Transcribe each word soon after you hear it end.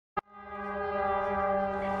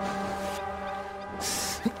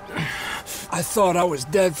I thought I was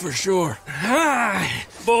dead for sure. Hi,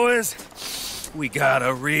 boys. We got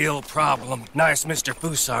a real problem. Nice Mr.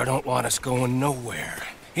 Fusar don't want us going nowhere.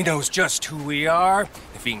 He knows just who we are.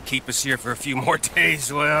 If he can keep us here for a few more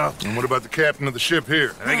days, well... And what about the captain of the ship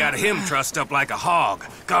here? They got him trussed up like a hog.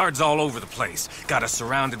 Guards all over the place. Got us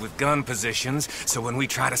surrounded with gun positions, so when we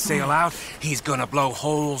try to sail out, he's gonna blow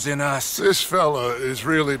holes in us. This fella is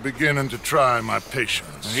really beginning to try my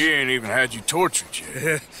patience. He ain't even had you tortured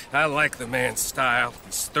yet. I like the man's style.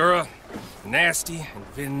 He's thorough, nasty, and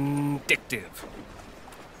vindictive.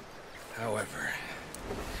 However...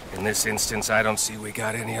 in this instance, I don't see we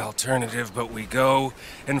got any alternative, but we go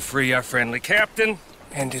and free our friendly captain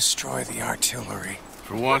and destroy the artillery.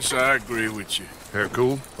 For once, I agree with you. Hair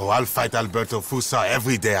cool? Oh, I'll fight Alberto Fusa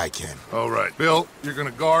every day I can. All right. Bill, you're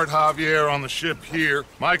gonna guard Javier on the ship here.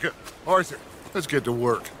 Micah, Arthur, let's get to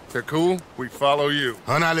work. Hair cool? We follow you.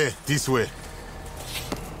 Anale, this way.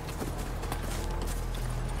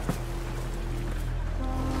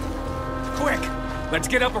 Quick! Let's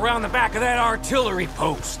get up around the back of that artillery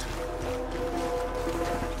post.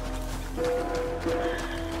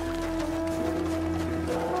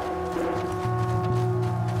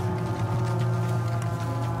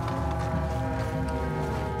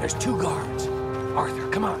 There's 2 guards. Arthur,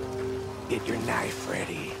 come on. Get your knife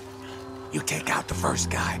ready. You take out the first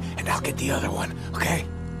guy, and I'll get the other one, okay?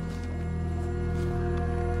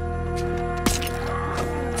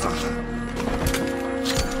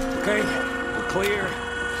 Okay, we're clear.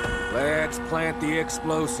 Let's plant the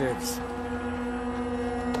explosives.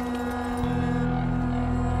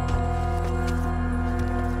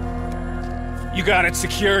 You got it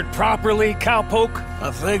secured properly, cowpoke? I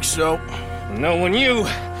think so. Knowing you,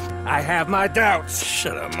 I have my doubts.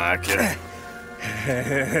 Shut up, Micah.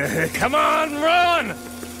 Come on, run!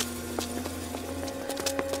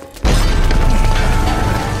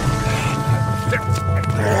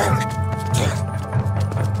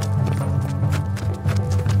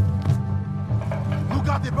 Look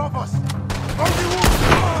out above us! On the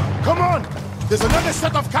roof! Come on! There's another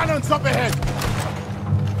set of cannons up ahead!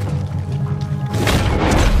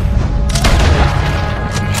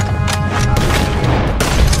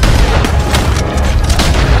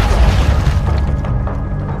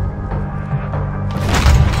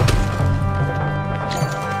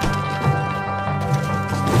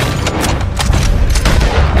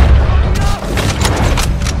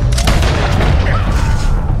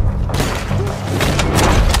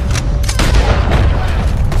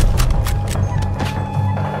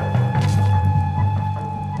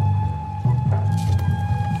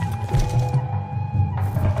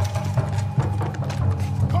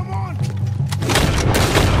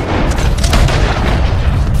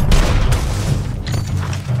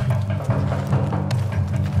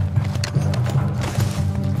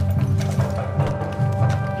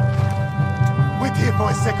 For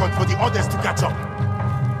a second for the others to catch up.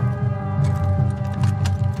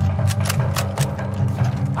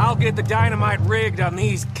 I'll get the dynamite rigged on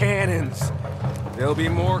these cannons. There'll be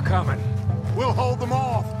more coming. We'll hold them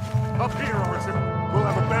off. Up here, Arthur. We'll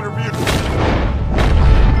have a better view.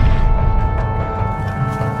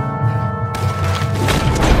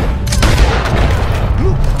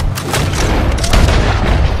 Look!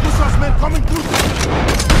 Musa's men coming through.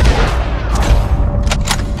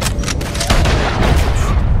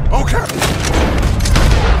 Okay!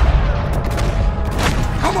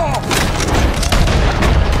 Come on!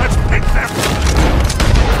 Let's pick them!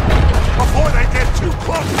 Before they get too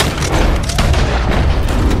close!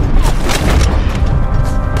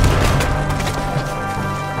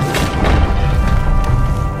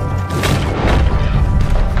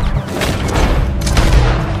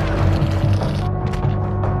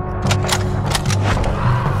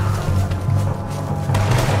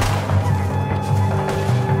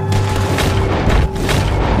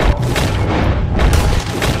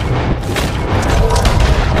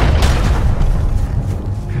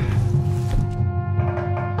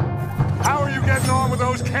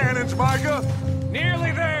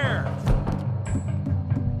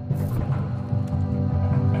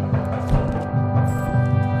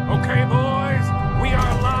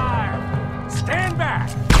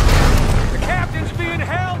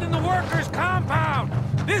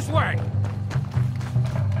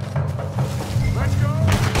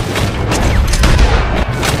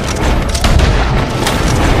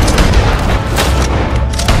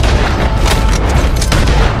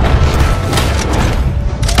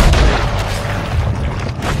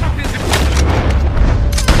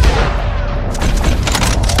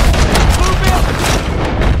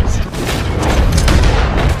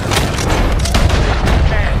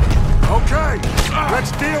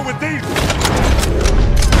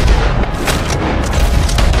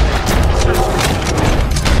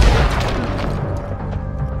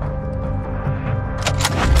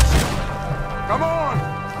 Come on!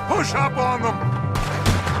 Push up on them!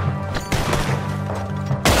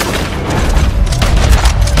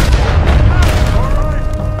 All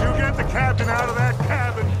right, you get the captain out of that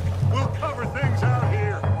cabin. We'll cover things out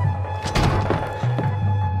here.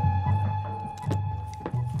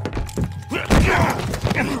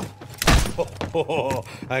 Oh,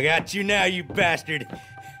 I got you now, you bastard.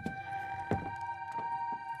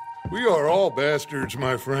 We are all bastards,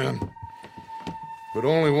 my friend. But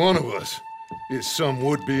only one of us is some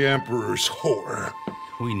would-be emperor's whore.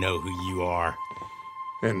 We know who you are.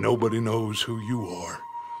 And nobody knows who you are.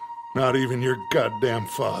 Not even your goddamn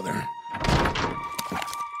father.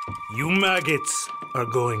 You maggots are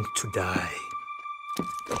going to die.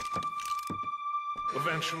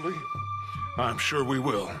 Eventually, I'm sure we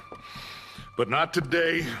will. But not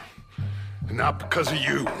today, and not because of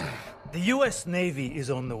you. The U.S. Navy is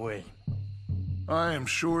on the way. I am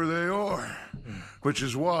sure they are. Which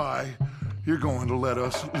is why you're going to let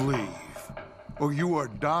us leave. Or you are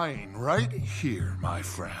dying right here, my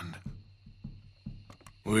friend.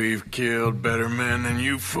 We've killed better men than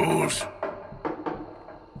you fools.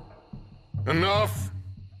 Enough!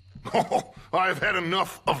 Oh, I've had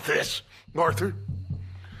enough of this. Arthur,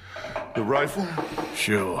 the rifle?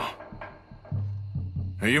 Sure.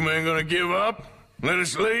 Are you men gonna give up? Let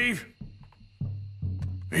us leave?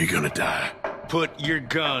 Or are you gonna die? Put your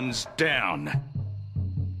guns down.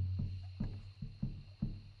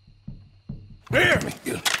 Here!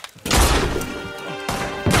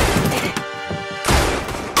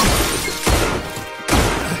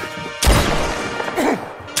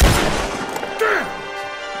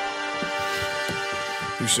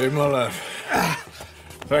 You saved my life.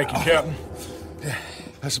 Thank you, Captain.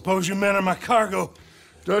 I suppose you men are my cargo.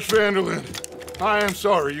 Dutch Vanderlyn, I am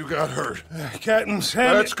sorry you got hurt. Captain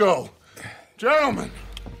Sam. Let's go. Gentlemen!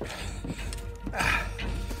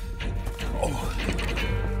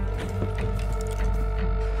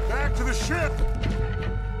 Back to the ship!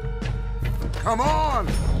 Come on!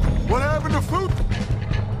 What happened to Foot?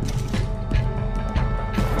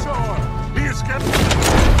 He escaped.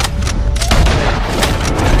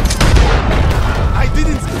 I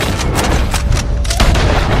didn't...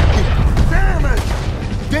 Damn it!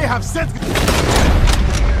 They have sent...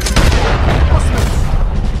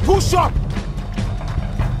 Push up!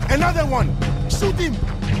 Another one! Shoot him!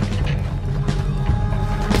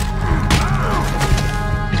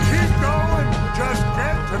 Keep going! Just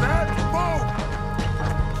get to that boat!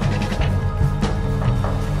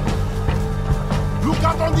 Look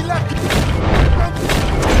out on the left!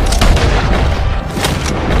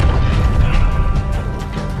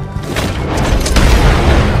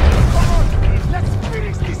 Come on! Let's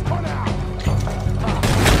finish this one out!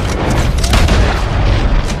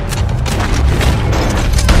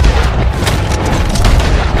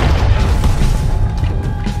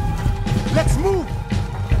 Let's move!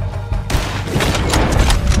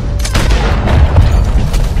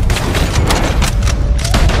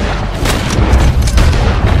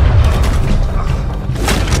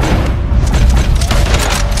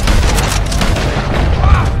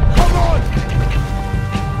 Come on!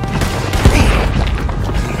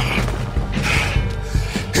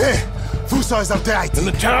 Hey! Fusa is up there, I In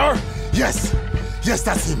think. the tower? Yes! Yes,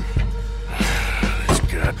 that's him. This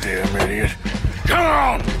goddamn idiot. Come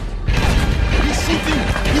on! He's shooting!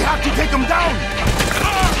 We have to take him down!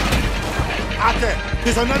 Ate,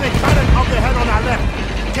 there's another cannon up ahead on our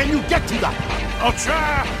left. Can you get to that? I'll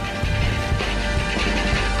try!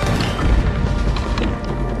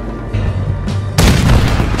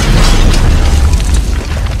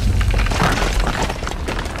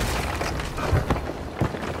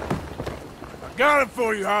 Got it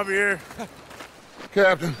for you, Javier.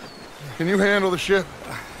 Captain, can you handle the ship?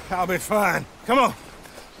 I'll be fine. Come on.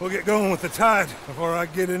 We'll get going with the tide before I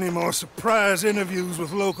get any more surprise interviews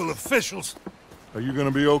with local officials. Are you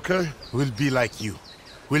gonna be okay? We'll be like you.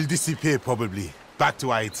 We'll disappear probably. Back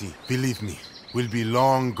to Haiti. Believe me. We'll be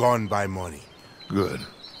long gone by morning. Good.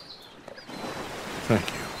 Thank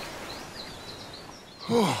you.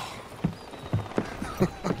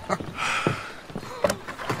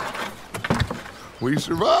 We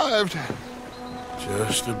survived.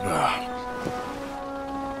 Just about.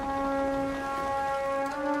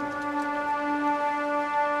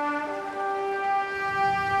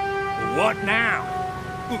 What now?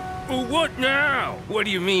 What now? What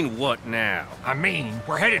do you mean, what now? I mean,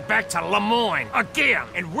 we're headed back to Lemoyne again,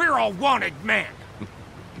 and we're all wanted men.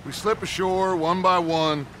 We slip ashore one by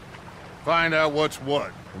one, find out what's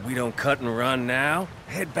what. We don't cut and run now?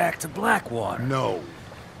 Head back to Blackwater. No,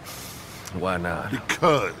 Why not?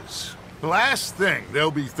 because the last thing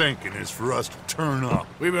they'll be thinking is for us to turn up.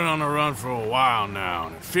 We've been on the run for a while now,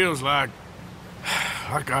 and it feels like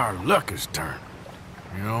our luck has turned.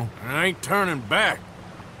 You know? And I ain't turning back.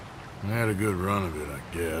 I had a good run of it,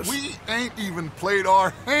 I guess. We ain't even played our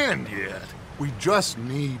hand yet. We just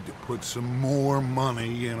need to put some more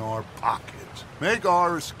money in our pockets. Make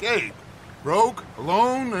our escape. Broke,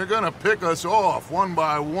 alone, they're gonna pick us off one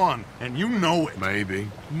by one, and you know it. Maybe.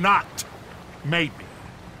 Not maybe.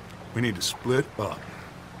 We need to split up.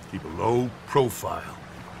 Keep a low profile.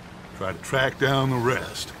 Try to track down the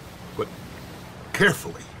rest. But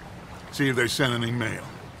carefully. See if they send any mail.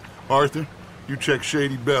 Arthur, you check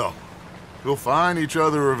Shady Bell. We'll find each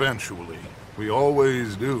other eventually. We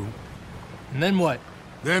always do. And then what?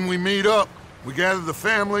 Then we meet up. We gather the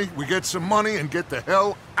family, we get some money, and get the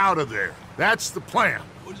hell out of there. That's the plan.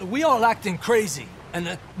 We all acting crazy.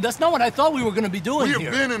 And that's not what I thought we were gonna be doing We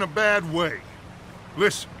here. have been in a bad way.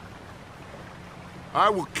 Listen. I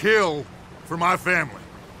will kill for my family.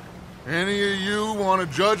 Any of you want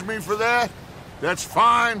to judge me for that? That's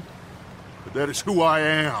fine. But that is who I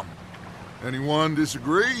am. Anyone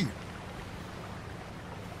disagree?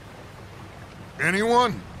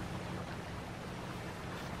 Anyone?